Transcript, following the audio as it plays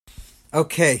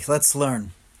Okay, let's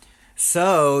learn.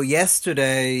 So,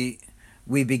 yesterday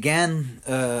we began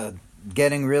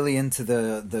getting really into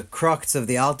the crux of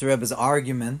the Alter Rebbe's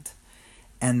argument.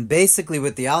 And basically,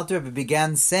 what the Alter Rebbe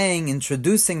began saying,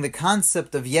 introducing the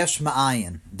concept of Yesh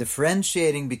Ma'ayin,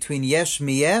 differentiating between Yesh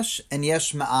Miyesh and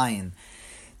Yesh Ma'ayin.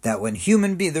 That when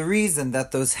the reason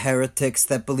that those heretics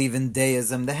that believe in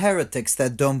deism, the heretics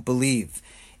that don't believe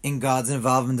in God's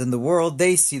involvement in the world,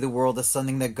 they see the world as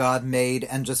something that God made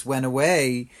and just went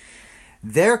away.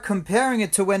 They're comparing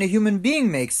it to when a human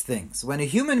being makes things. When a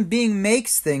human being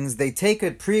makes things, they take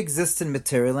a pre-existent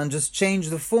material and just change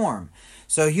the form.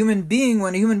 So when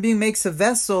a human being makes a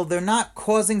vessel, they're not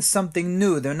causing something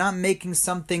new. They're not making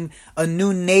a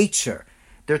new nature.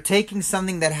 They're taking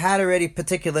something that had already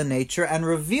particular nature and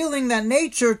revealing that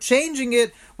nature, changing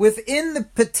it within the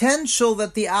potential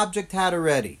that the object had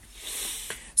already.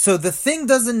 So the thing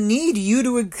doesn't need you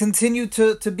to continue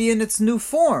to be in its new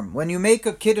form. When you make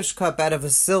a Kiddush cup out of a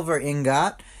silver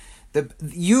ingot,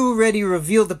 you already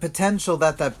revealed the potential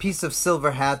that piece of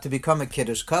silver had to become a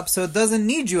Kiddush cup, so it doesn't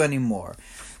need you anymore.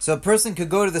 So a person could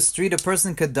go to the street, a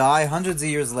person could die hundreds of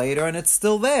years later, and it's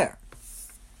still there.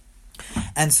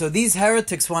 And so these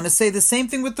heretics want to say the same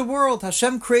thing with the world.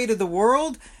 Hashem created the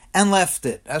world and left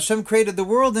it. Hashem created the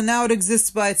world and now it exists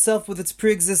by itself with its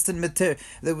pre-existent material,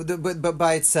 but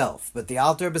by itself. But the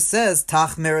Alter Rebbe says,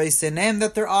 Tach merei senem,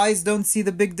 that their eyes don't see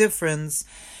the big difference.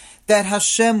 That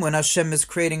when Hashem is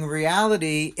creating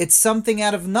reality, it's something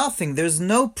out of nothing. There's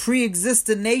no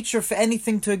pre-existent nature for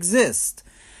anything to exist.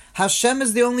 Hashem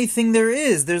is the only thing there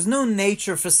is. There's no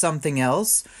nature for something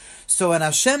else. So when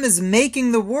Hashem is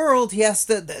making the world, He has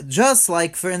to, just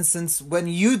like, for instance, what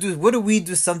do we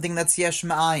do something that's Yesh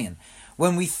Ma'ayin?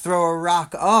 When we throw a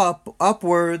rock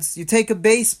upwards, you take a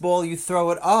baseball, you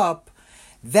throw it up,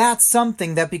 that's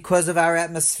something that because of our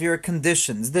atmospheric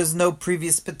conditions, there's no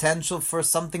previous potential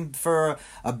for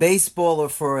a baseball or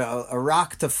for a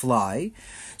rock to fly.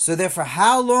 So therefore,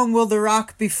 how long will the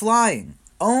rock be flying?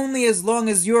 Only as long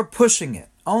as you're pushing it.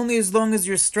 Only as long as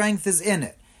your strength is in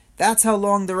it. That's how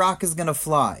long the rock is going to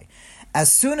fly.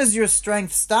 As soon as your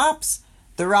strength stops,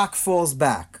 the rock falls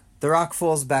back. The rock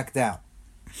falls back down.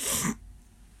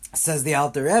 Says the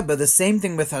Alter Rebbe, the same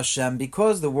thing with Hashem.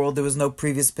 Because the world, there was no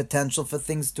previous potential for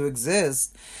things to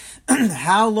exist.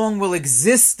 How long will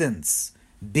existence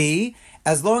be?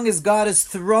 As long as God is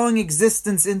throwing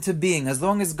existence into being. As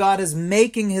long as God is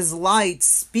making His light,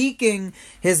 speaking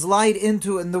His light in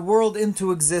the world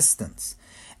into existence.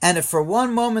 And if for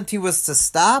one moment He was to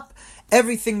stop,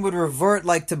 everything would revert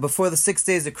like to before the 6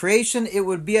 days of creation. It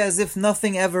would be as if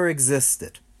nothing ever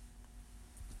existed.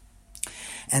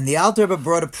 And the Alter Rebbe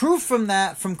brought a proof from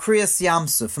that, from Kriyas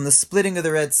Yamsuf, from the splitting of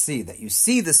the Red Sea. That you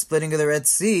see the splitting of the Red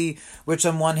Sea, which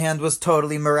on one hand was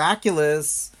totally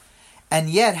miraculous. And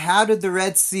yet, how was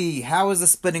the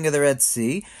splitting of the Red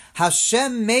Sea?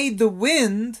 Hashem made the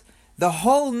wind the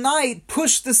whole night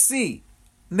push the sea,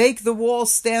 make the wall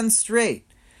stand straight.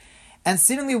 And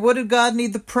seemingly, what did God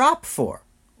need the prop for?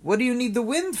 What do you need the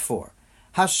wind for?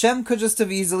 Hashem could just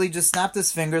have easily just snapped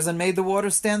His fingers and made the water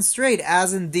stand straight,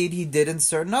 as indeed He did in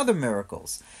certain other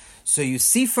miracles. So you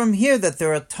see from here that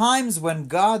there are times when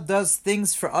God does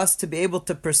things for us to be able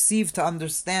to perceive, to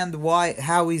understand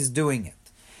how He's doing it.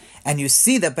 And you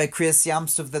see that by Kriyas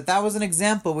Yamsuf, that was an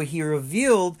example where He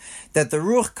revealed that the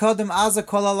Ruach Kadam Aza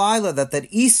Kol Halayla, that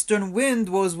eastern wind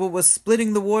was what was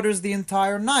splitting the waters the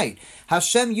entire night.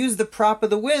 Hashem used the prop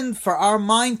of the wind for our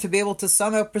mind to be able to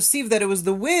somehow perceive that it was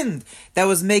the wind that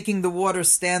was making the water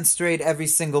stand straight every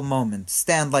single moment,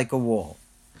 stand like a wall.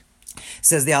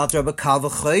 Says the Alter Rebbe, Kal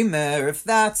v'chomer, if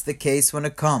that's the case when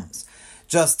it comes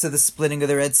just to the splitting of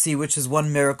the Red Sea, which is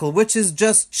one miracle, which is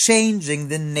just changing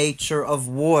the nature of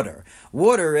water.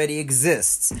 Water already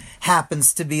exists.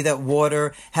 Happens to be that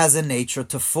water has a nature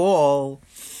to fall.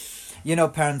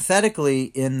 Parenthetically,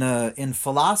 in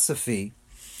philosophy,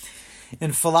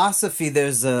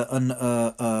 there's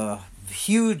a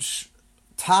huge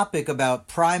topic about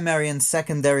primary and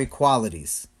secondary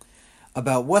qualities,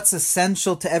 about what's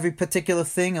essential to every particular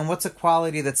thing and what's a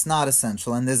quality that's not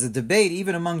essential. And there's a debate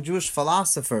even among Jewish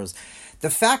philosophers. The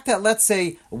fact that, let's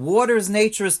say, water's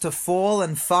nature is to fall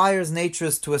and fire's nature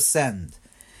is to ascend,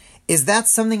 is that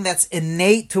something that's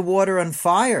innate to water and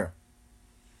fire?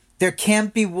 There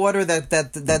can't be water that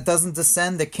doesn't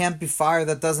ascend. There can't be fire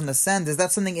that doesn't ascend. Is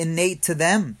that something innate to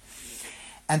them?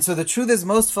 And so the truth is,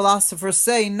 most philosophers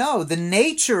say, no, the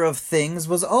nature of things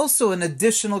was also an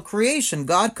additional creation.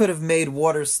 God could have made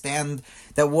water stands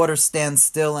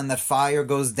still and that fire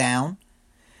goes down.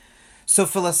 So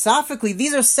philosophically,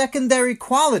 these are secondary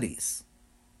qualities.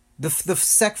 the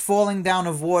falling down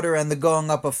of water and the going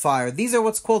up of fire. These are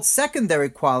what's called secondary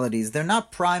qualities. They're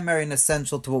not primary and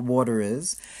essential to what water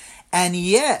is. And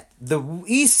yet, the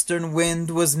eastern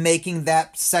wind was making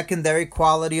that secondary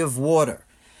quality of water.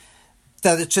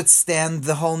 That it should stand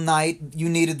the whole night, you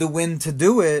needed the wind to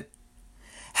do it.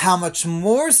 How much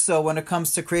more so when it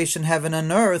comes to creation, heaven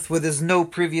and earth, where there's no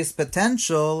previous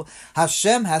potential,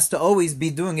 Hashem has to always be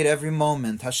doing it every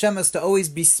moment. Hashem has to always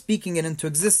be speaking it into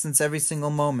existence every single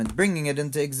moment, bringing it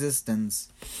into existence.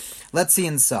 Let's see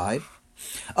inside.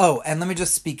 Oh, and let me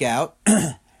just speak out.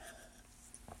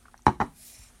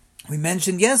 We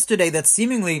mentioned yesterday that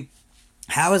seemingly,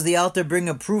 how is the Alter bring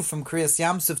a proof from Kriyas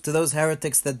Yamsuf to those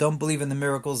heretics that don't believe in the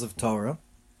miracles of Torah?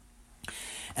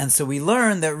 And so we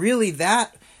learned that really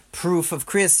that proof of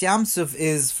Kriyas Yamsuf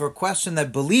is for a question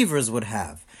that believers would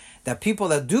have. That people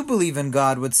that do believe in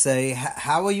God would say,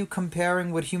 how are you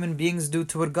comparing what human beings do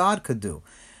to what God could do?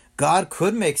 God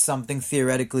could make something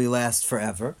theoretically last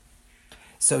forever.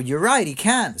 So you're right, he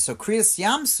can. So Kriyas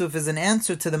Yamsuf is an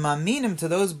answer to the Ma'aminim, to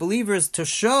those believers, to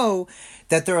show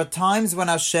that there are times when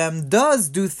Hashem does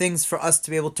do things for us to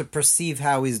be able to perceive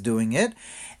how he's doing it.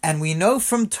 And we know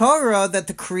from Torah that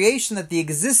the creation, that the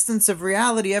existence of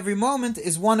reality every moment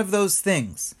is one of those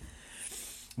things.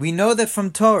 We know that from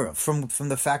Torah, from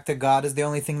the fact that God is the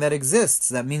only thing that exists.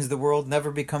 That means the world never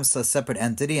becomes a separate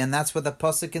entity, and that's what the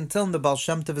Pasuk in Tehillim, the Baal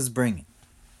Shem Tov, is bringing.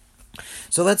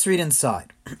 So let's read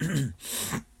inside.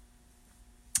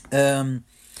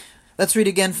 Let's read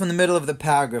again from the middle of the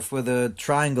paragraph where the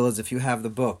triangle is, if you have the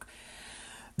book.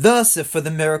 Thus, if for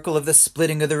the miracle of the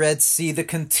splitting of the Red Sea, the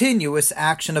continuous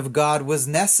action of God was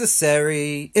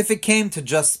necessary, if it came to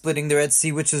just splitting the Red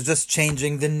Sea, which is just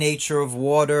changing the nature of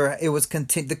water, it was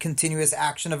the continuous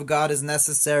action of God is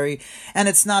necessary, and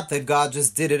it's not that God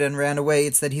just did it and ran away,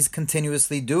 it's that he's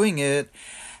continuously doing it.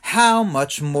 How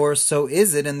much more so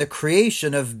is it in the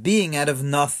creation of being out of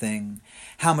nothing?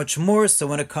 How much more so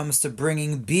when it comes to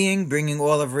bringing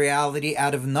all of reality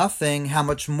out of nothing? How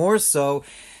much more so?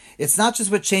 It's not just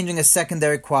with changing a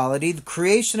secondary quality. The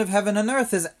creation of heaven and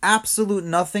earth is absolute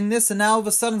nothingness, and now all of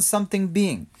a sudden something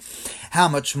being. How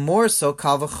much more so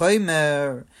Kal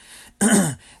v'chomer,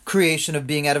 creation of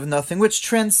being out of nothing, which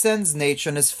transcends nature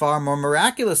and is far more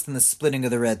miraculous than the splitting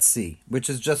of the Red Sea, which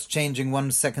is just changing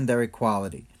one secondary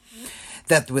quality.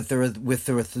 That with the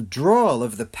withdrawal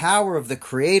of the power of the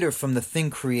Creator from the thing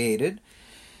created,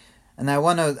 and I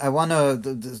want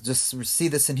to just see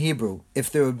this in Hebrew. If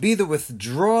there would be the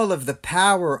withdrawal of the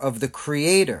power of the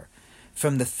Creator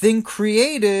from the thing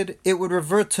created, it would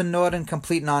revert to naught and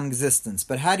complete non-existence.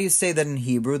 But how do you say that in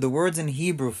Hebrew? The words in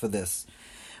Hebrew for this,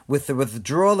 with the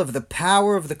withdrawal of the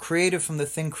power of the Creator from the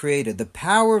thing created. The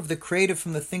power of the Creator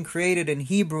from the thing created in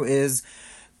Hebrew is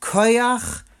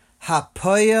koyach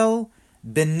hapoel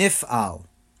benif'al.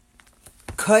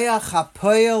 Koyach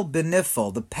hapoel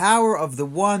benif'al. The power of the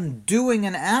one doing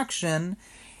an action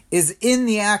is in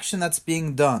the action that's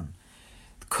being done.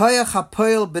 Koyach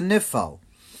hapoel benif'al.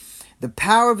 The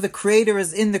power of the Creator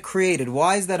is in the created.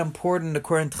 Why is that important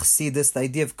according to Chassidus, the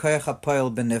idea of koyach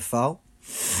hapoel benif'al?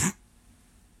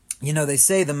 You know, they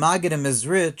say the Maggid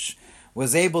Mezritch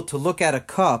was able to look at a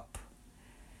cup,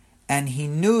 and he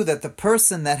knew that the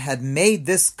person that had made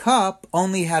this cup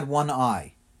only had one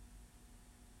eye.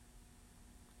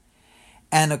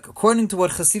 And according to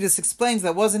what Chassidus explains,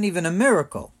 that wasn't even a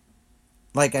miracle.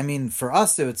 For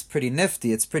us, it's pretty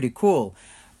nifty, it's pretty cool.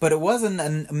 But it wasn't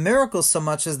a miracle so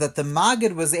much as that the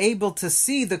Maggid was able to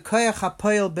see the koyach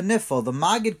hapoel benif'al. The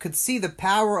Maggid could see the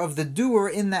power of the doer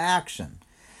in the action.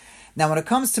 Now, when it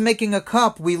comes to making a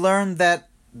cup, we learned that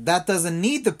doesn't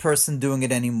need the person doing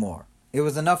it anymore. It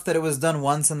was enough that it was done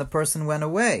once and the person went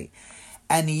away.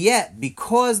 And yet,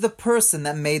 because the person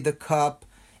that made the cup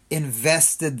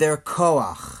invested their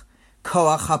koach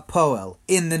hapoel,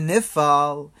 in the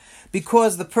nifal,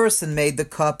 because the person made the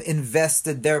cup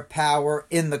invested their power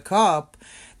in the cup,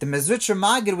 the Mezritcher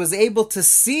Maggid was able to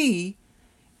see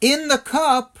in the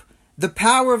cup the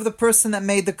power of the person that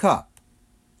made the cup.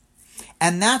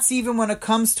 And that's even when it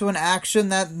comes to an action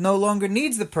that no longer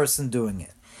needs the person doing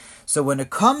it. So when it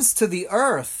comes to the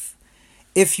earth,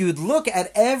 if you'd look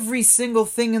at every single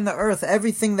thing in the earth,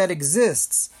 everything that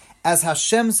exists, as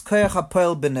Hashem's koyach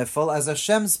hapoel benif'al, as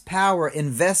Hashem's power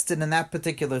invested in that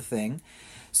particular thing,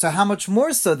 so how much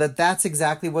more so that that's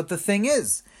exactly what the thing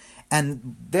is.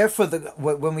 And therefore,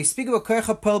 when we speak about koyach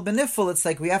hapoel benif'al, it's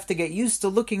like we have to get used to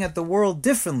looking at the world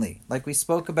differently, like we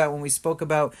spoke about when we spoke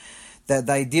about the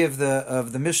idea of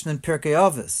the Mishnah in Pirkei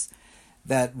Avos,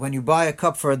 that when you buy a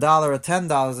cup for $1 or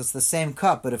 $10, it's the same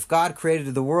cup. But if God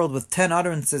created the world with 10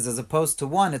 utterances as opposed to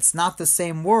one, it's not the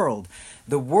same world.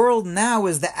 The world now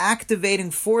is the activating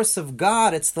force of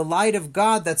God. It's the light of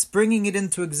God that's bringing it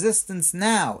into existence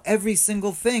now. Every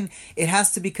single thing, it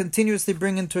has to be continuously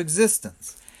bring into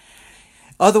existence.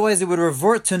 Otherwise, it would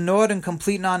revert to naught and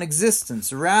complete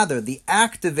non-existence. Rather, the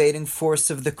activating force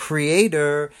of the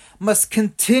Creator must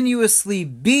continuously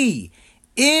be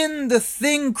in the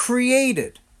thing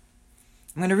created.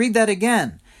 I'm going to read that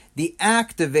again. The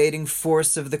activating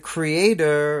force of the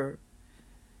Creator,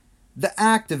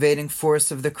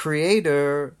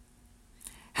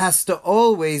 has to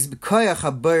always be koyach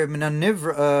haber min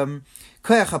hanivra,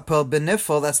 koyach hapel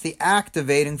benifel. That's the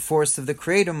activating force of the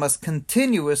Creator must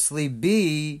continuously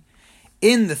be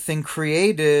in the thing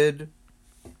created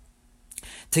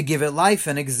to give it life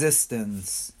and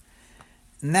existence.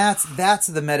 And that's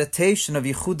the meditation of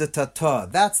Yichud Tata.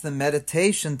 That's the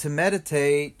meditation to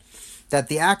meditate that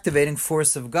the activating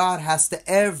force of God has to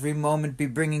every moment be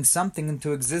bringing something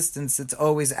into existence. It's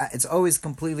always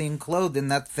completely enclosed in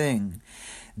that thing.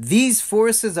 These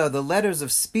forces are the letters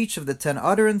of speech of the 10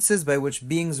 utterances by which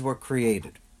beings were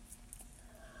created.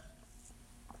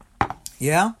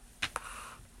 Yeah?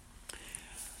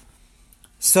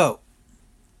 So,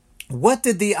 what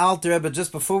did the Alter Rebbe,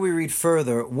 just before we read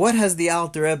further, what has the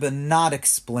Alter Rebbe not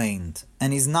explained?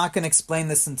 And he's not going to explain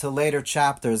this until later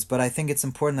chapters, but I think it's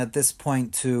important at this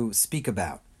point to speak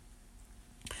about.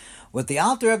 What the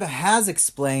Alter Rebbe has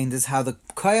explained is how the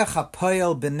Koyach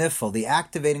HaPoyel Benifel, the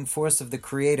activating force of the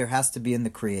Creator, has to be in the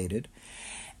created.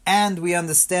 And we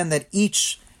understand that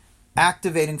each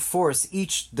activating force,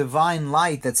 each divine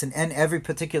light that's in every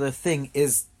particular thing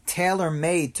is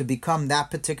tailor-made to become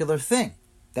that particular thing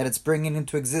that it's bringing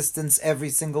into existence every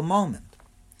single moment.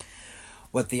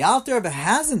 What the Alter Rebbe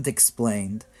hasn't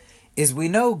explained is we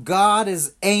know God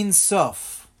is Ein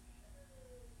Sof.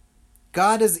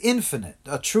 God is infinite,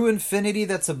 a true infinity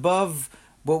that's above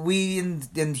what we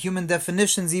in human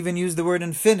definitions even use the word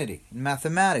infinity in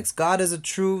mathematics. God is a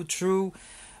true,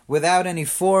 without any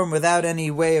form, without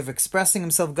any way of expressing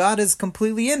himself. God is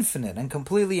completely infinite and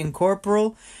completely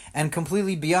incorporeal and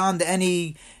completely beyond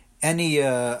any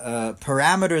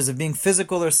parameters of being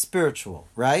physical or spiritual,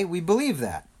 right? We believe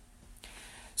that.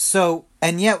 So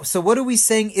what are we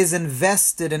saying is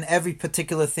invested in every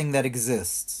particular thing that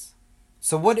exists?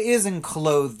 So what is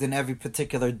enclosed in every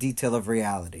particular detail of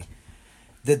reality?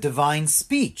 The divine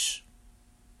speech.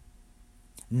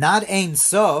 Not Ein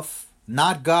Sof,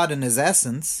 not God in his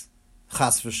essence,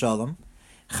 Chas v'Shalom.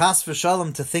 Chas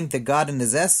v'Shalom, to think that God in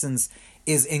his essence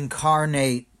is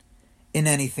incarnate in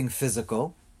anything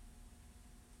physical,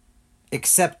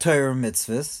 except Torah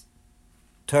mitzvahs.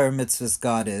 Torah mitzvahs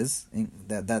God is.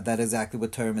 That is exactly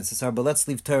what Torah mitzvahs are. But let's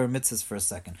leave Torah mitzvahs for a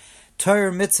second.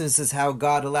 Torah mitzvahs is how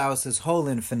God allows his whole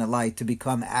infinite light to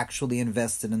become actually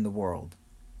invested in the world.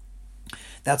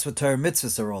 That's what Torah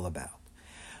mitzvahs are all about.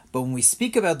 But when we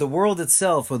speak about the world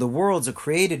itself, or the worlds or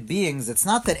created beings, it's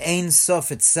not that Ein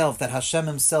Sof itself, that Hashem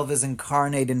himself is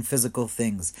incarnate in physical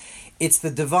things. It's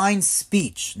the divine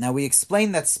speech. Now we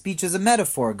explain that speech is a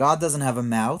metaphor. God doesn't have a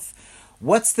mouth.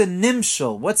 What's the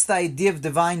nimshal? What's the idea of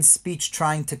divine speech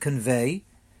trying to convey?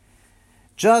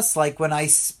 Just like when I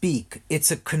speak,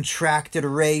 it's a contracted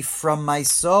ray from my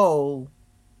soul.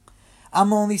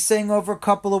 I'm only saying over a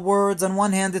couple of words. On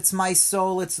one hand, it's my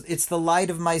soul, it's the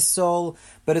light of my soul,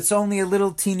 but it's only a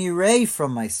little teeny ray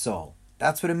from my soul.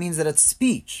 That's what it means that it's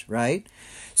speech, right?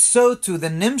 So to the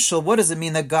nimshal, what does it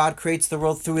mean that God creates the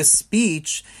world through his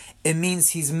speech? It means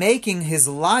he's making his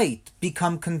light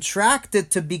become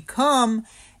contracted to become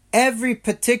every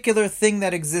particular thing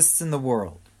that exists in the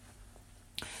world.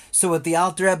 So what the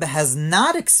Alter Rebbe has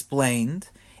not explained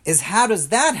is how does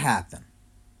that happen?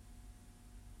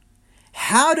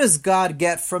 How does God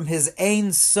get from his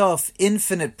Ein Sof,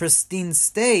 infinite, pristine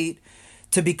state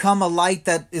to become a light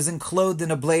that is enclosed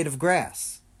in a blade of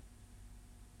grass?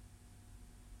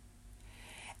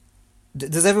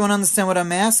 Does everyone understand what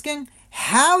I'm asking?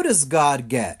 How does God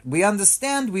get? We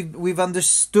understand, we've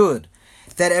understood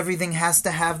that everything has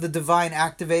to have the divine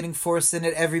activating force in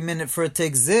it every minute for it to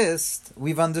exist.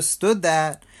 We've understood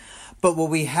that. But what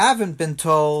we haven't been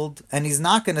told, and he's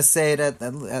not going to say it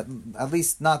at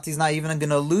least not, he's not even going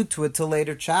to allude to it till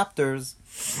later chapters.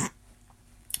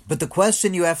 But the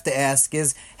question you have to ask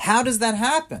is, how does that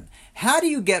happen? How do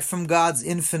you get from God's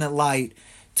infinite light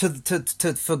to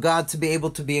for God to be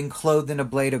able to be enclosed in a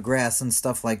blade of grass and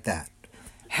stuff like that?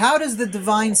 How does the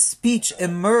divine speech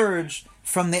emerge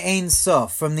from the Ein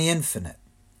Sof, from the infinite?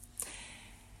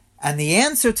 And the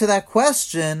answer to that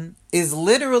question is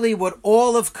literally what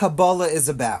all of Kabbalah is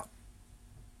about.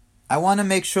 I want to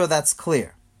make sure that's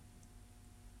clear.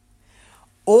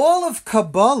 All of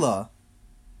Kabbalah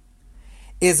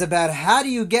is about how do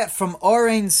you get from Or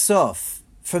Ein Sof,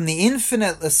 from the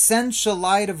infinite essential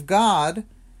light of God,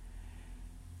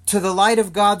 to the light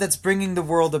of God that's bringing the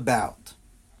world about.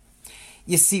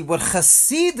 You see, what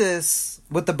Chassidus,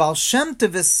 what the Baal Shem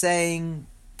Tov is saying,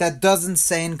 that doesn't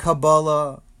say in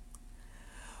Kabbalah.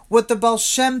 What the Baal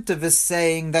Shem Tov is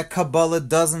saying that Kabbalah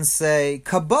doesn't say.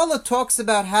 Kabbalah talks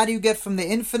about how do you get from the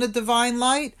infinite divine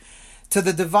light to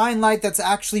the divine light that's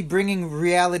actually bringing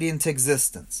reality into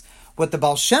existence. What the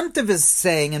Baal Shem Tov is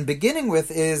saying and beginning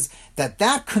with is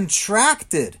that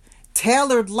contracted,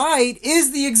 tailored light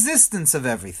is the existence of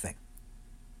everything.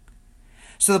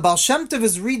 So the Baal Shem Tov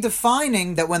is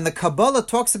redefining that when the Kabbalah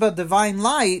talks about divine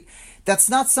light, that's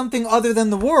not something other than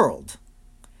the world.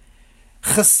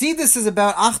 Chassidus is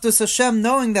about Achdus Hashem,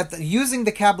 knowing that using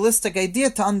the Kabbalistic idea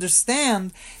to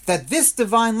understand that this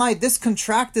divine light, this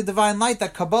contracted divine light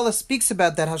that Kabbalah speaks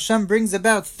about, that Hashem brings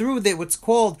about through what's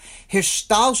called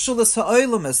Hishtalshelus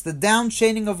Ha'olamus, the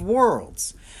downchaining of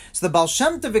worlds. So the Baal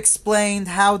Shem Tov explained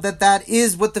how that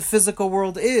is what the physical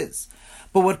world is.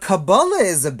 But what Kabbalah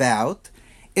is about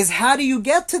is how do you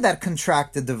get to that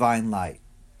contracted divine light?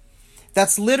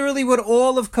 That's literally what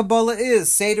all of Kabbalah is.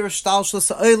 Seder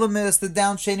Hishtalshelus Ha'olamus, the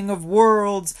downchaining of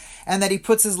worlds, and that he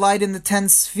puts his light in the 10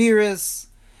 spheres.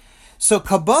 So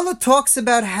Kabbalah talks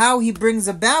about how he brings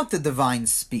about the divine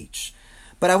speech.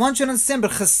 But I want you to understand,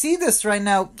 but Chassidus right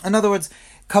now, in other words,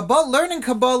 learning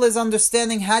Kabbalah is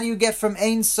understanding how do you get from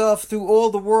Ein Sof through all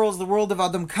the worlds, the world of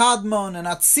Adam Kadmon and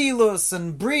Atzilus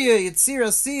and Bria, Yitzir,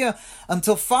 Asiya,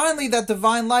 until finally that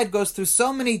divine light goes through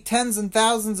so many tens and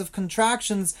thousands of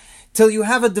contractions till you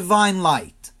have a divine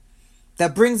light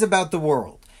that brings about the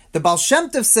world. The Baal Shem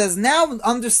Tov says, now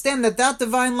understand that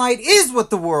divine light is what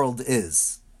the world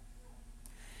is.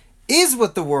 Is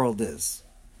what the world is.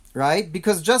 Right?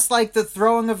 Because just like the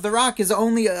throwing of the rock is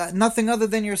only nothing other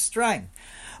than your strength.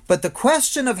 But the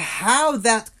question of how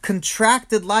that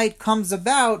contracted light comes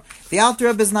about, the Alter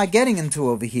Rebbe is not getting into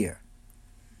over here.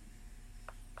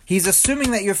 He's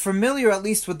assuming that you're familiar at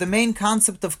least with the main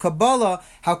concept of Kabbalah,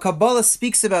 how Kabbalah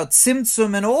speaks about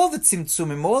Tzimtzum and all the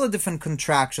Tzimtzumim, all the different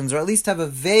contractions, or at least have a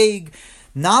vague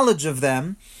knowledge of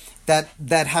them,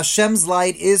 that Hashem's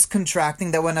light is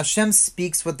contracting, that when Hashem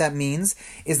speaks, what that means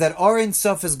is that Or Ein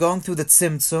Sof is going through the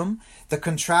Tzimtzum, the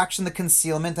contraction, the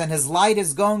concealment, and his light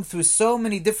is going through so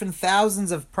many different thousands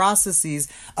of processes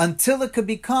until it could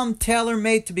become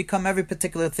tailor-made to become every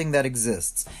particular thing that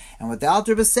exists. And what the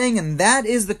Alter Rebbe is saying, and that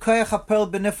is the Koyach HaPearl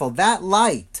B'Nifel, that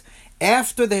light,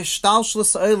 after the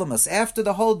Hishtalshelus Ha'olamus, after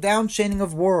the whole downchaining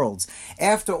of worlds,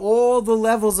 after all the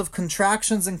levels of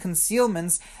contractions and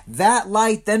concealments, that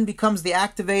light then becomes the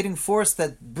activating force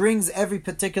that brings every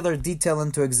particular detail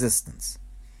into existence.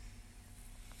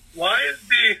 Why is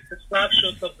the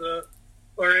Hishtalshelus of the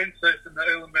Or Ein Sof and the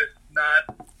Ha'olamus not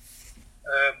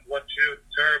what you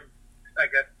term, I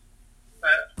guess,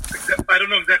 I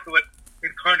don't know exactly what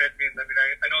incarnate means. I mean,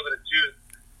 I know that it's used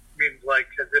means like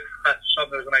as if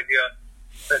there's an idea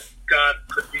that God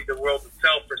could be the world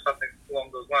itself or something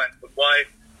along those lines. But why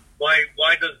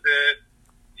does the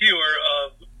hewer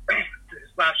of the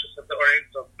Hishtalshelus of the Or Ein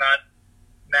Sof not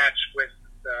match with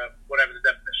whatever the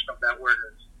definition of that word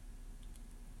is?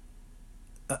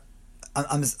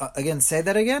 Again, say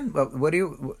that again. What do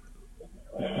you?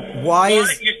 You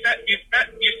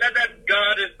said that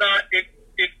God is not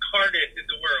incarnate in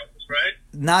the world, right?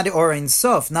 Not Or Ein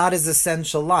Sof, not his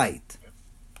essential light,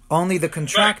 only the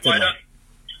contracted light.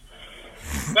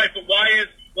 Right, but why is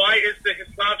the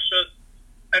Hishtalshelus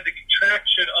and the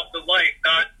contraction of the light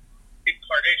not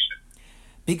incarnation?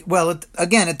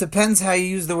 It depends how you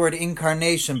use the word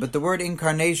incarnation, but the word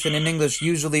incarnation in English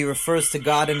usually refers to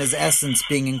God in his essence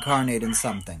being incarnate in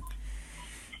something.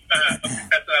 Okay, that's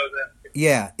what I was asking.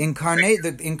 Yeah,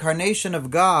 the incarnation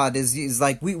of God is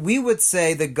like, we would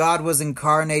say that God was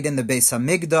incarnate in the Beis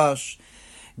HaMikdash,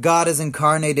 God is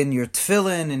incarnate in your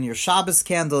tefillin, in your Shabbos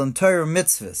candle, and Torah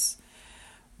mitzvahs.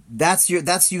 That's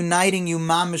uniting you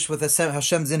mamish with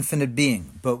Hashem's infinite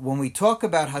being. But when we talk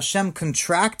about Hashem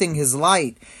contracting his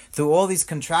light through all these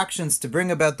contractions to bring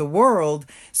about the world,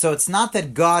 so it's not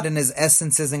that God in his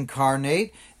essence is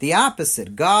incarnate. The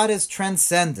opposite. God is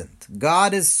transcendent.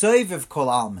 God is soiviv kol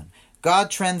almin.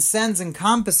 God transcends,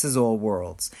 encompasses all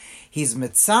worlds. He's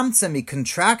mitzamtzem, he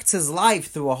contracts his life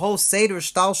through a whole Seder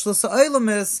Hishtalshelus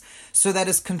Ha'olamus, so that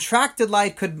his contracted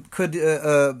light could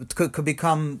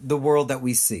become the world that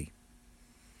we see.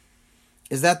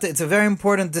 It's a very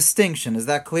important distinction. Is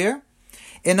that clear?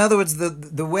 In other words,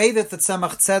 the way that the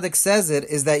Tzemach Tzedek says it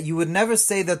is that you would never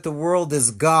say that the world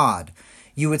is God.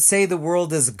 you would say the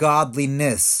world is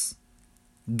godliness.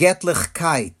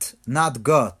 Getlichkeit, not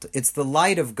Gott. It's the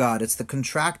light of God. It's the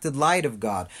contracted light of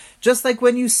God. Just like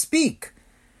when you speak.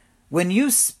 When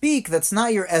you speak, that's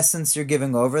not your essence you're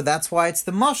giving over. That's why it's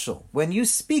the mashal. When you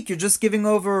speak, you're just giving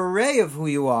over a ray of who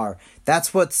you are.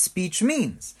 That's what speech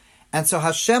means. And so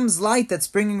Hashem's light that's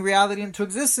bringing reality into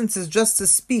existence is just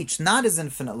His speech, not His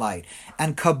infinite light.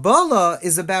 And Kabbalah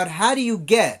is about how do you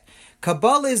get.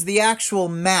 Kabbalah is the actual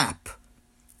map.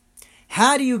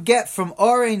 How do you get from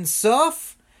Or Ein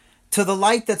Sof to the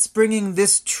light that's bringing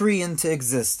this tree into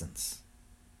existence?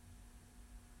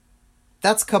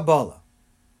 That's Kabbalah.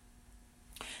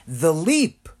 The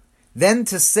leap, then,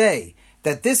 to say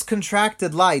that this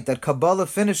contracted light that Kabbalah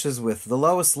finishes with, the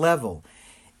lowest level,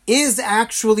 is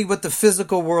actually what the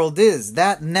physical world is.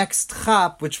 That next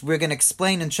chap, which we're going to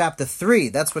explain in chapter 3,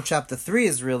 that's what chapter 3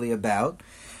 is really about.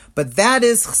 But that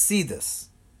is Chassidus.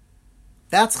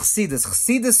 That's Chassidus.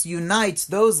 Chassidus unites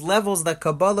those levels that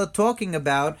Kabbalah talking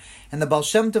about, and the Baal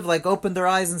Shem Tov opened their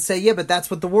eyes and say, yeah, but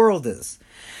that's what the world is.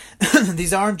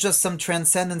 These aren't just some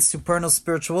transcendent, supernal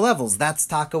spiritual levels. That's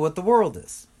taka what the world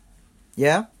is.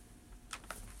 Yeah?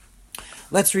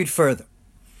 Let's read further.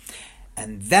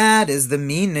 And that is the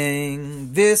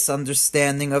meaning, this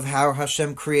understanding of how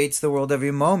Hashem creates the world every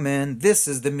moment. This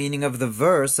is the meaning of the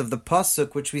verse, of the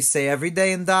pasuk, which we say every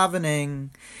day in davening.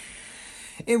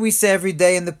 And we say every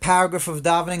day in the paragraph of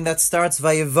davening that starts,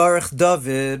 Vayevarech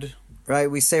David. Right,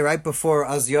 we say right before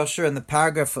Az Yosher in the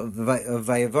paragraph of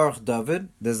Vayevarech David,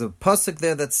 there's a pasuk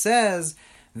there that says,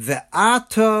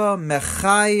 Ve'ata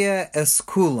mechaya es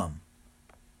kulam.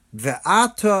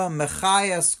 Ve'ata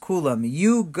mechaya es kulam.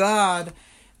 You, God,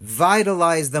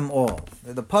 vitalize them all.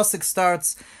 The pasuk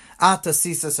starts, Ata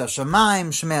sisas hashamayim,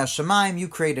 shmei hashamayim. You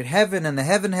created heaven and the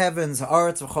heavens,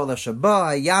 haaretz v'chol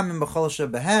hashaba, hayamim v'chol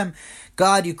shabehem.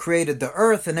 God, you created the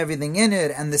earth and everything in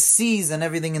it, and the seas and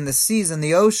everything in the seas and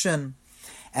the ocean.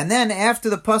 And then after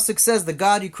the pasuk says, the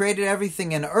God, you created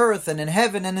everything in earth and in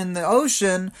heaven and in the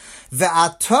ocean,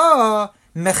 ve'ata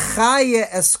mechaya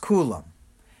es kulam.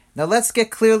 Now let's get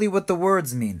clearly what the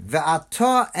words mean.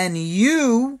 Ve'ata, and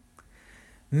you,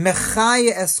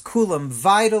 mechaya es kulam,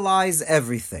 vitalize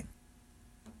everything.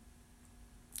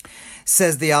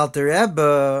 Says the Alter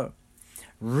Rebbe,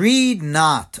 read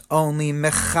not only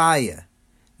mechaya,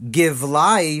 give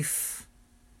life,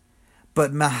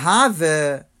 but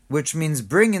mehave, which means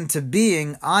bring into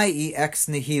being, i.e. ex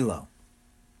nihilo.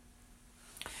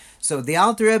 So the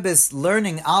Alter Rebbe is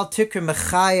learning al tikr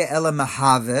mechaya ela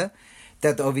mehave,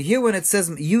 that over here when it says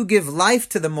you give life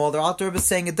to them all, the Alter Rebbe is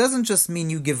saying it doesn't just mean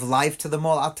you give life to them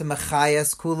all, ata mechaya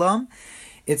es kulam.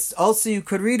 It's also, you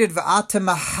could read it, v'ata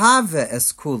mehave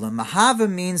es kulam. Mehave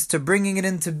means to bringing it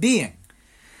into being.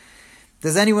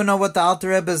 Does anyone know what the Alter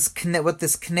Rebbe's, what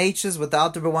this knetch is, what the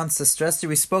Alter Rebbe wants to stress here?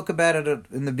 We spoke about it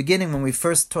in the beginning when we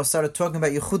first started talking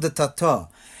about Yehuda Tata.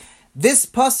 This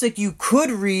pasuk you could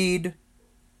read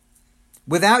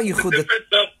without Yehuda. The difference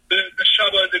of the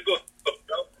Shabbat and the Guf.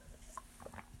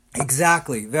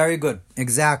 Exactly, very good,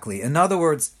 exactly. In other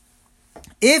words,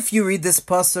 if you read this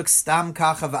pasuk stam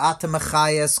kacha v'ata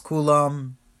mechaya es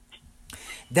kulam,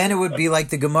 then it would be like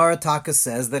the Gemara Taka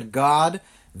says that God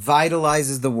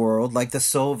vitalizes the world like the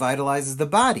soul vitalizes the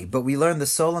body. But we learn the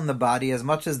soul and the body, as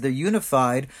much as they're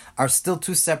unified, are still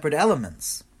two separate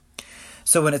elements.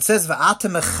 So when it says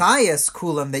v'ata mechaya es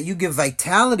kulam, that you give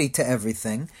vitality to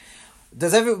everything,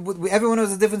 does everyone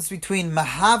knows the difference between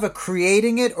mahava,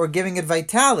 creating it, or giving it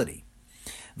vitality?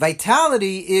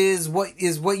 Vitality is what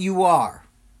you are.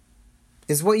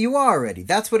 Is what you are already.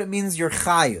 That's what it means, your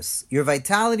chayus. Your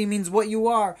vitality means what you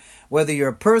are. Whether you're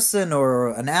a person or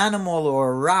an animal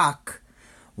or a rock,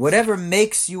 whatever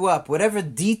makes you up, whatever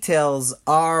details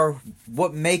are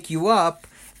what make you up,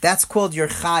 that's called your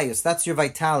chayus. That's your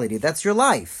vitality. That's your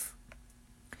life.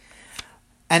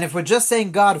 And if we're just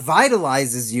saying God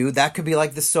vitalizes you, that could be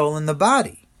like the soul and the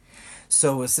body.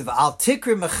 So if al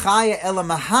tikri mechaya ela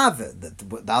mahave,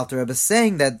 the Alter Rebbe is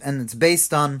saying that, and it's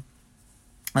based on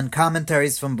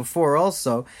commentaries from before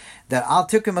also, that al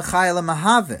tikri mechaya ela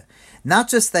mahave, not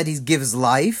just that he gives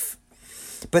life,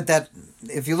 but that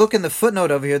if you look in the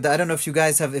footnote over here, I don't know if you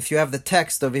guys have, if you have the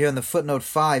text over here in the footnote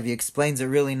 5, he explains it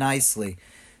really nicely.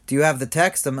 Do you have the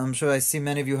text? I'm sure I see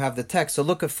many of you have the text. So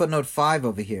look at footnote 5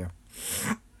 over here.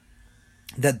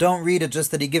 That don't read it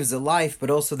just that he gives it life, but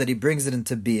also that he brings it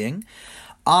into being,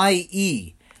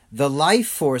 i.e., the life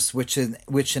force which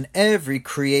in every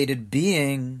created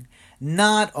being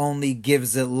not only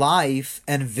gives it life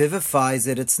and vivifies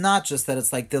it. It's not just that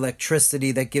it's like the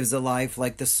electricity that gives it life,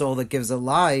 like the soul that gives it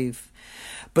life,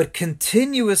 but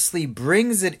continuously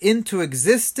brings it into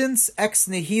existence ex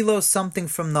nihilo, something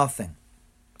from nothing.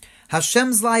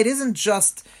 Hashem's light isn't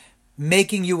just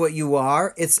making you what you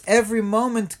are, it's every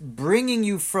moment bringing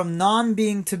you from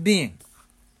non-being to being.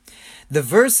 The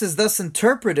verse is thus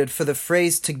interpreted for the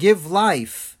phrase to give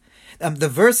life. The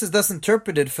verse is thus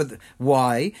interpreted for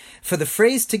why? For the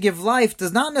phrase to give life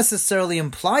does not necessarily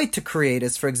imply to create,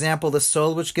 as for example, the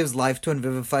soul which gives life to and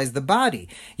vivifies the body,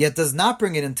 yet does not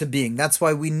bring it into being. That's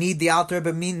why we need, the Alter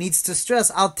Rebbe needs to stress,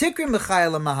 Al Tikri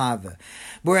Mechaya L'Mahave.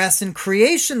 Whereas in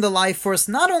creation, the life force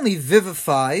not only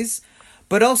vivifies,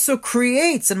 but also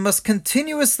creates and must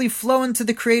continuously flow into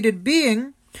the created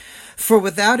being, for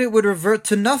without it would revert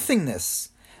to nothingness.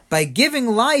 By giving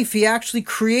life, he actually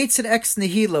creates it ex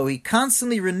nihilo. He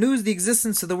constantly renews the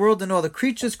existence of the world and all the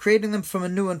creatures, creating them from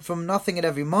anew and from nothing at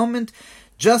every moment,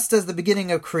 just as the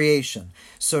beginning of creation.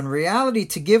 So in reality,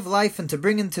 to give life and to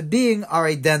bring into being are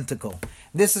identical.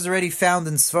 This is already found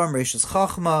in Svarim Reishis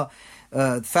Chachma,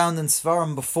 found in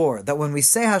Svarim before, that when we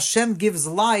say Hashem gives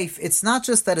life, it's not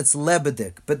just that it's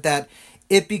lebedik, but that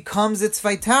it becomes its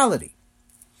vitality.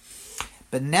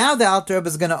 But now the Alter Rebbe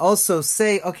is going to also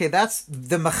say, okay, that's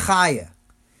the Mechaya.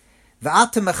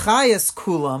 V'ata Mechayas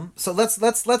Kulam. So let's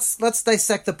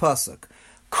dissect the pasuk.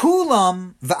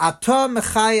 Kulam v'ata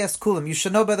Mechayas Kulam. You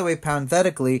should know, by the way,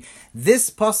 parenthetically, this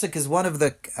pasuk is one of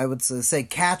the, I would say,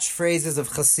 catchphrases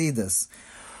of Chassidus.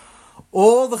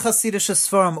 All the Chassidish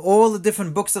Sfarim, all the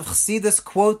different books of Chassidus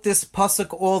quote this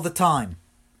pasuk all the time.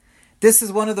 This is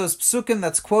one of those psukim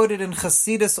that's quoted in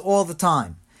Chassidus all the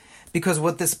time. Because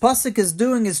what this pasuk is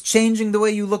doing is changing the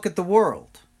way you look at the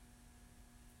world.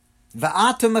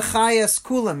 Va'ata mechayas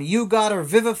kulam. You, God, are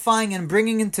vivifying and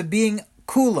bringing into being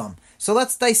kulam. So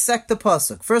let's dissect the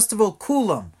pasuk. First of all,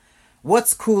 kulam.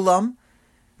 What's kulam?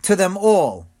 To them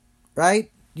all.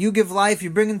 Right? You give life, you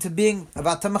bring into being.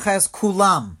 Va'ata mechayas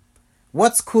kulam.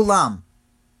 What's kulam?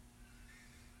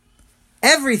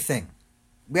 Everything.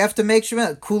 We have to make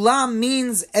sure. Kulam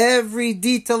means every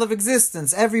detail of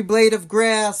existence, every blade of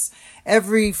grass,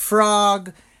 every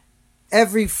frog,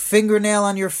 every fingernail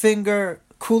on your finger.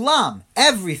 Kulam,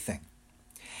 everything.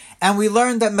 And we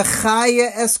learned that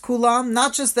Mechaya es Kulam,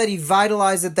 not just that he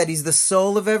vitalized it, that he's the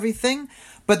soul of everything,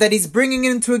 but that he's bringing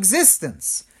it into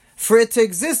existence. For it to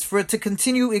exist, for it to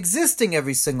continue existing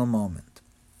every single moment.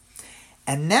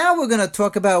 And now we're going to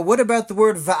talk about, what about the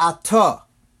word Va'ata?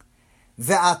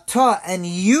 Ve'ata, and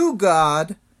you,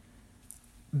 God,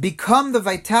 become the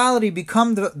vitality,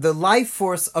 become the life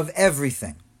force of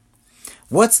everything.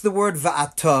 What's the word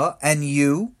ve'ata, and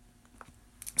you?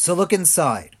 So look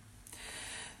inside.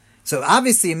 So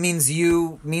obviously it means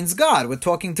you means God. We're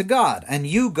talking to God. And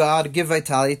you, God, give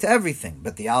vitality to everything.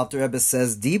 But the Alter Rebbe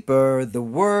says deeper, the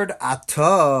word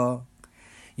ata,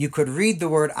 you could read the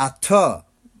word ata,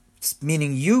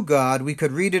 meaning you, God, we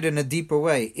could read it in a deeper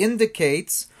way,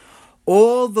 indicates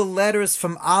all the letters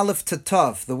from Aleph to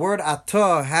Tuf. The word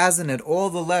Atah has in it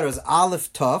all the letters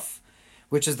Aleph Tuf,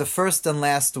 which is the first and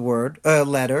last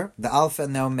letter, the Alpha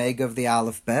and the Omega of the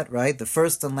Aleph Bet, right? The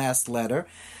first and last letter,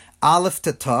 Aleph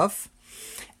to Tuf,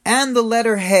 and the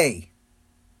letter Hey.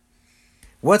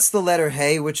 What's the letter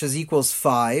Hey, which is equals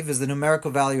 5, is the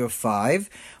numerical value of 5,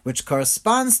 which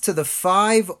corresponds to the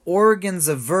 5 organs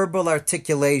of verbal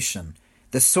articulation,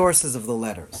 the sources of the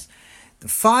letters. The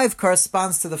 5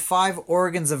 corresponds to the 5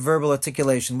 organs of verbal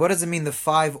articulation. What does it mean, the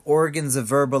 5 organs of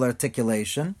verbal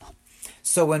articulation?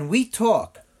 So when we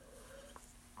talk,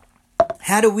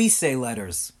 how do we say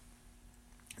letters?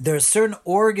 There are certain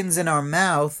organs in our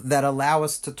mouth that allow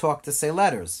us to talk, to say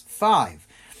letters. 5.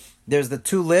 There's the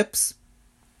 2 lips,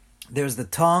 there's the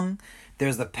tongue,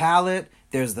 there's the palate,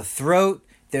 there's the throat,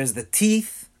 there's the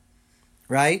teeth,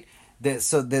 right?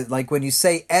 Like when you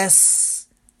say S,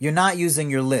 you're not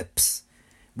using your lips.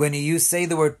 When you say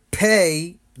the word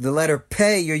pei, the letter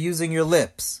pei, you're using your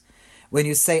lips. When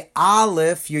you say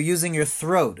aleph, you're using your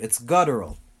throat. It's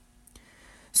guttural.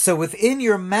 So within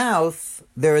your mouth,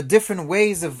 there are different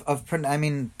ways of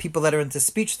people that are into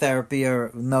speech therapy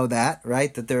know that,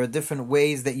 right? That there are different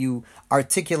ways that you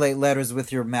articulate letters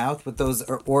with your mouth, with those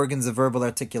organs of verbal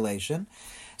articulation.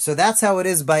 So that's how it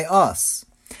is by us.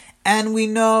 And we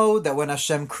know that when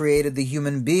Hashem created the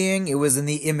human being, it was in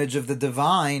the image of the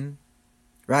divine.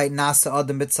 Right? Nasa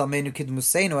Adam B'Tzalmeinu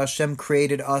Kidmuseinu. Hashem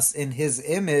created us in His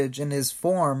image, in His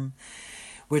form,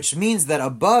 which means that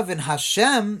above in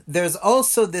Hashem, there's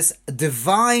also this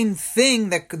divine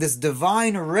thing, this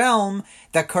divine realm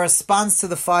that corresponds to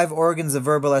the 5 organs of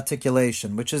verbal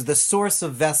articulation, which is the source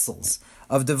of vessels,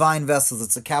 of divine vessels.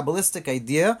 It's a Kabbalistic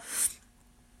idea.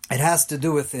 It has to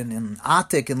do with in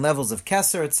Atik, in levels of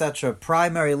Keser, etc.,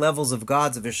 primary levels of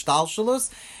gods of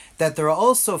Ishtalshalus, that there are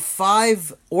also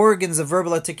 5 organs of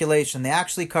verbal articulation. They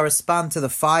actually correspond to the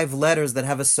 5 letters that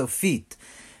have a sofit,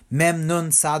 Mem, Nun,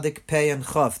 Tzadik, Pei, and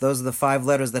Chof. Those are the 5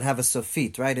 letters that have a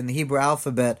sofit, right? In the Hebrew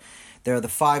alphabet, there are the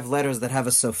 5 letters that have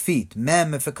a sofit.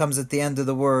 Mem if it comes at the end of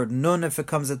the word, Nun if it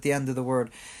comes at the end of the word.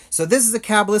 So this is the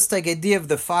Kabbalistic idea of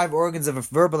the 5 organs of a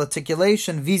verbal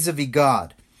articulation vis-a-vis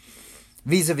God.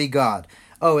 Vis-a-vis God.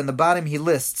 Oh, in the bottom he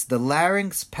lists the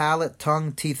larynx, palate,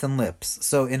 tongue, teeth, and lips.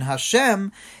 So in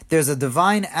Hashem, there's a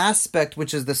divine aspect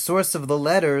which is the source of the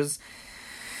letters.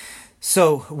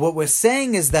 So what we're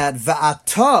saying is that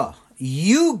Va'ata,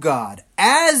 you, God,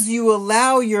 as you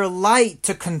allow your light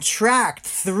to contract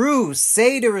through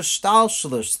Seder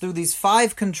Ishtalshalush, through these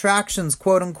 5 contractions,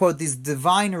 quote unquote, this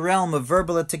divine realm of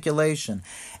verbal articulation,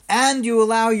 and you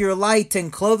allow your light to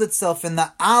enclose itself in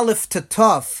the Aleph to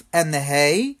Tov and the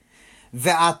Hey,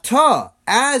 Va'ata,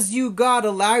 as you, God,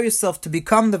 allow yourself to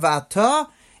become the Va'ata,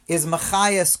 is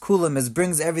Machayas Kulam, is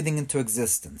brings everything into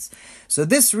existence. So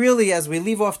this really, as we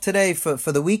leave off today for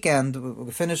the weekend,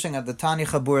 we're finishing at the Tanya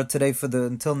Chabura today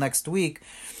until next week,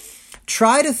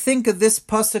 try to think of this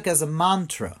pasuk as a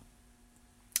mantra.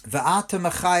 Va'ata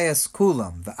Machayas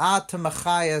Kulam, Va'ata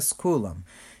Machayas Kulam.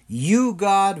 You,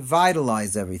 God,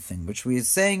 vitalize everything, which we are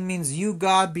saying means you,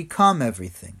 God, become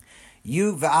everything.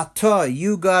 You, V'ata,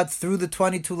 you, God, through the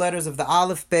 22 letters of the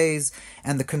Aleph Beis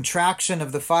and the contraction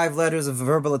of the 5 letters of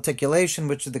verbal articulation,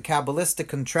 which are the Kabbalistic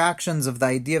contractions of the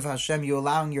idea of Hashem, you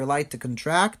allowing your light to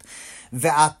contract.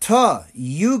 V'ata,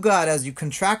 you, God, as you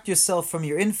contract yourself from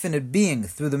your infinite being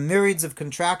through the myriads of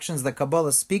contractions that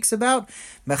Kabbalah speaks about,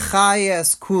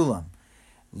 Mechayes Kulam,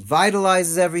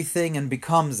 vitalizes everything and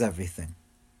becomes everything.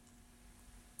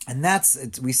 And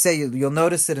we say, you'll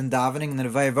notice it in davening, in the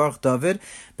Nevei Yevarach David,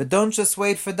 but don't just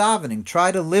wait for davening.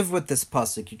 Try to live with this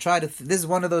pasuk. This is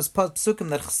one of those pasukim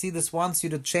that Chassidus wants you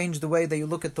to change the way that you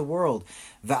look at the world.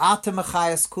 Va'ata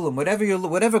mechayas kulam. Whatever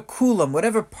kulam,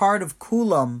 whatever part of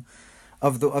kulam,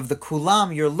 of the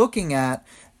kulam you're looking at,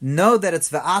 know that it's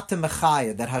va'ata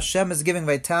mechaya, that Hashem is giving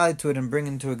vitality to it and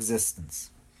bringing into existence.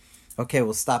 Okay,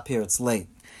 we'll stop here. It's late.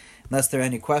 Unless there are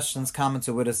any questions, comments,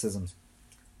 or witticisms.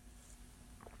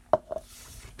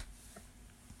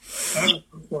 I have a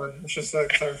quick one. It's just a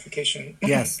clarification.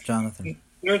 Yes, Jonathan. Is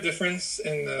there a difference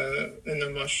in the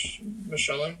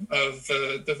Mashalim of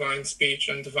the divine speech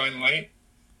and divine light?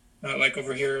 Like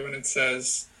over here when it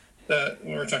says that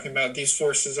when we're talking about these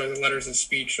forces are the letters of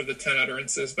speech or the 10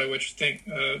 utterances by which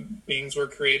beings were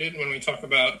created. When we talk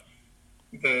about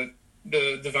the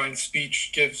divine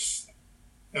speech gives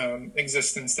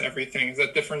existence to everything. Is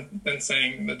that different than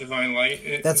saying the divine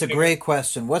light? That's a great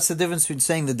question. What's the difference between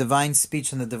saying the divine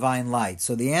speech and the divine light?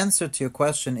 So the answer to your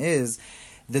question is,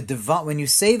 when you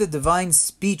say the divine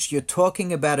speech, you're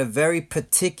talking about a very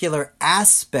particular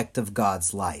aspect of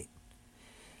God's light.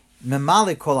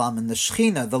 Memali kolam, in the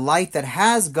Shechina, the light that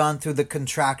has gone through the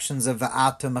contractions of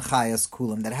Va'ata Mechayas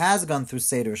Kulam, that has gone through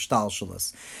Seder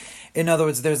Shtalshalos. In other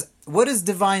words, what does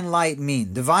divine light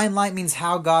mean? Divine light means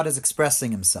how God is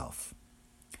expressing himself.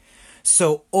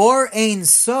 So, Or Ein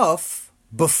Sof,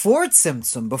 before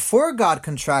Tzimtzum, before God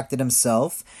contracted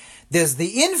himself, there's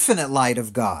the infinite light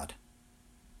of God.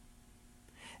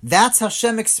 That's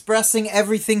Hashem expressing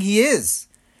everything he is.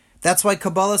 That's why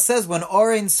Kabbalah says when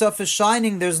Or Ein Sof is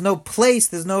shining, there's no place,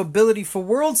 there's no ability for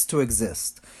worlds to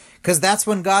exist. Because that's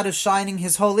when God is shining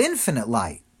his whole infinite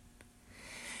light.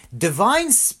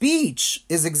 Divine speech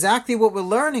is exactly what we're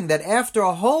learning, that after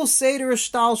a whole Seder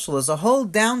Ishtalshalos, a whole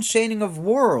downshading of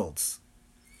worlds,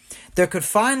 there could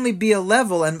finally be a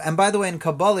level, and by the way, in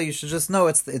Kabbalah, you should just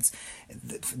know,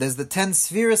 there's the 10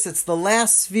 spheres, it's the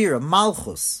last sphere,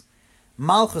 Malchus.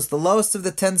 Malchus, the lowest of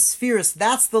the 10 spheres,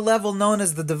 that's the level known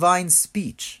as the divine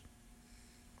speech.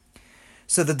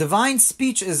 So the divine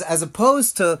speech is as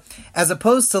opposed to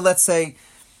let's say,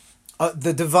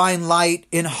 the divine light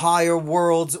in higher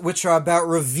worlds, which are about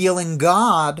revealing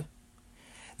God.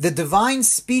 The divine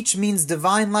speech means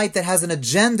divine light that has an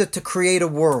agenda to create a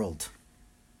world.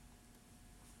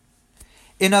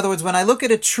 In other words, when I look at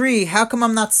a tree, how come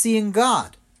I'm not seeing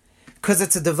God? Because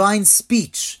it's a divine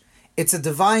speech. It's a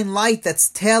divine light that's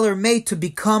tailor-made to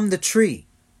become the tree.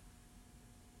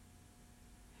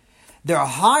 There are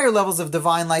higher levels of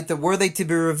divine light that were they to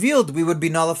be revealed, we would be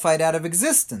nullified out of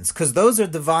existence. Because those are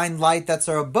divine light that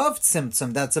are above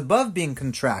Tzimtzum, that's above being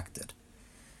contracted.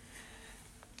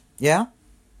 Yeah?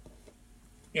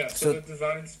 Yeah, so the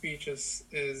divine speech is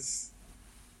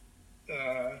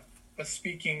a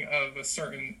speaking of a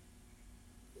certain,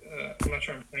 I'm not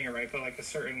sure I'm saying it right, but like a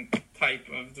certain type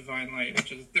of divine light,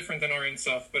 which is different than Or Ein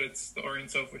Sof, but it's the Or Ein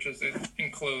Sof which is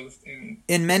enclosed in...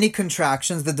 In many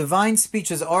contractions, the divine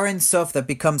speech is Or Ein Sof that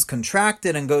becomes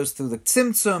contracted and goes through the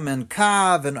Tzimtzum and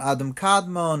Kav and Adam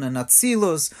Kadmon and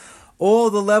Atzilus,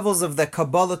 all the levels of the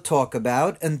Kabbalah talk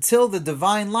about, until the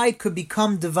divine light could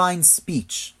become divine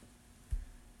speech.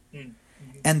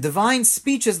 And divine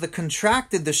speech is the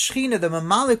contracted, the Shechina, the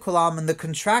Mamalikulam, and the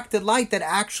contracted light that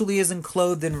actually is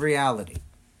enclosed in reality.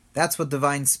 That's what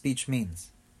divine speech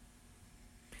means.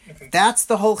 Okay. That's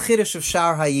the whole Chiddush of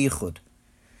Shar HaYichud.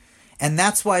 And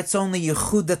that's why it's only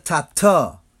Yechuda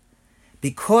Tata.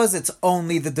 Because it's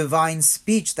only the divine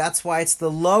speech, that's why it's the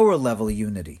lower level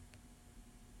unity.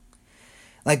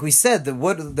 Like we said,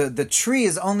 the tree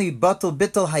is only Batal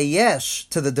Bittel Hayesh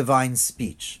to the divine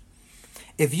speech.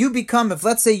 If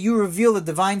let's say you reveal the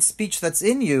divine speech that's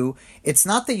in you, it's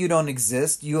not that you don't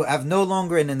exist, you have no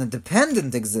longer an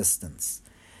independent existence.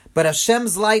 But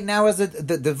Hashem's light now, as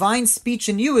the divine speech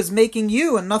in you, is making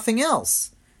you and nothing else.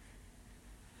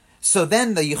 So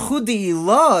then the Yechudi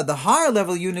Ilah, the higher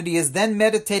level unity, is then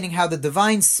meditating how the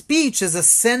divine speech is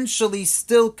essentially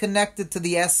still connected to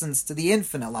the essence, to the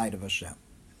infinite light of Hashem.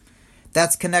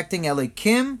 That's connecting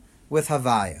Elikim with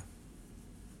Havaya.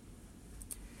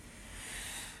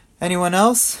 Anyone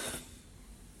else?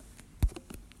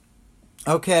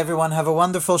 Okay, everyone, have a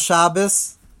wonderful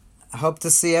Shabbos. I hope to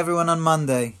see everyone on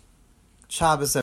Monday. Shabbos.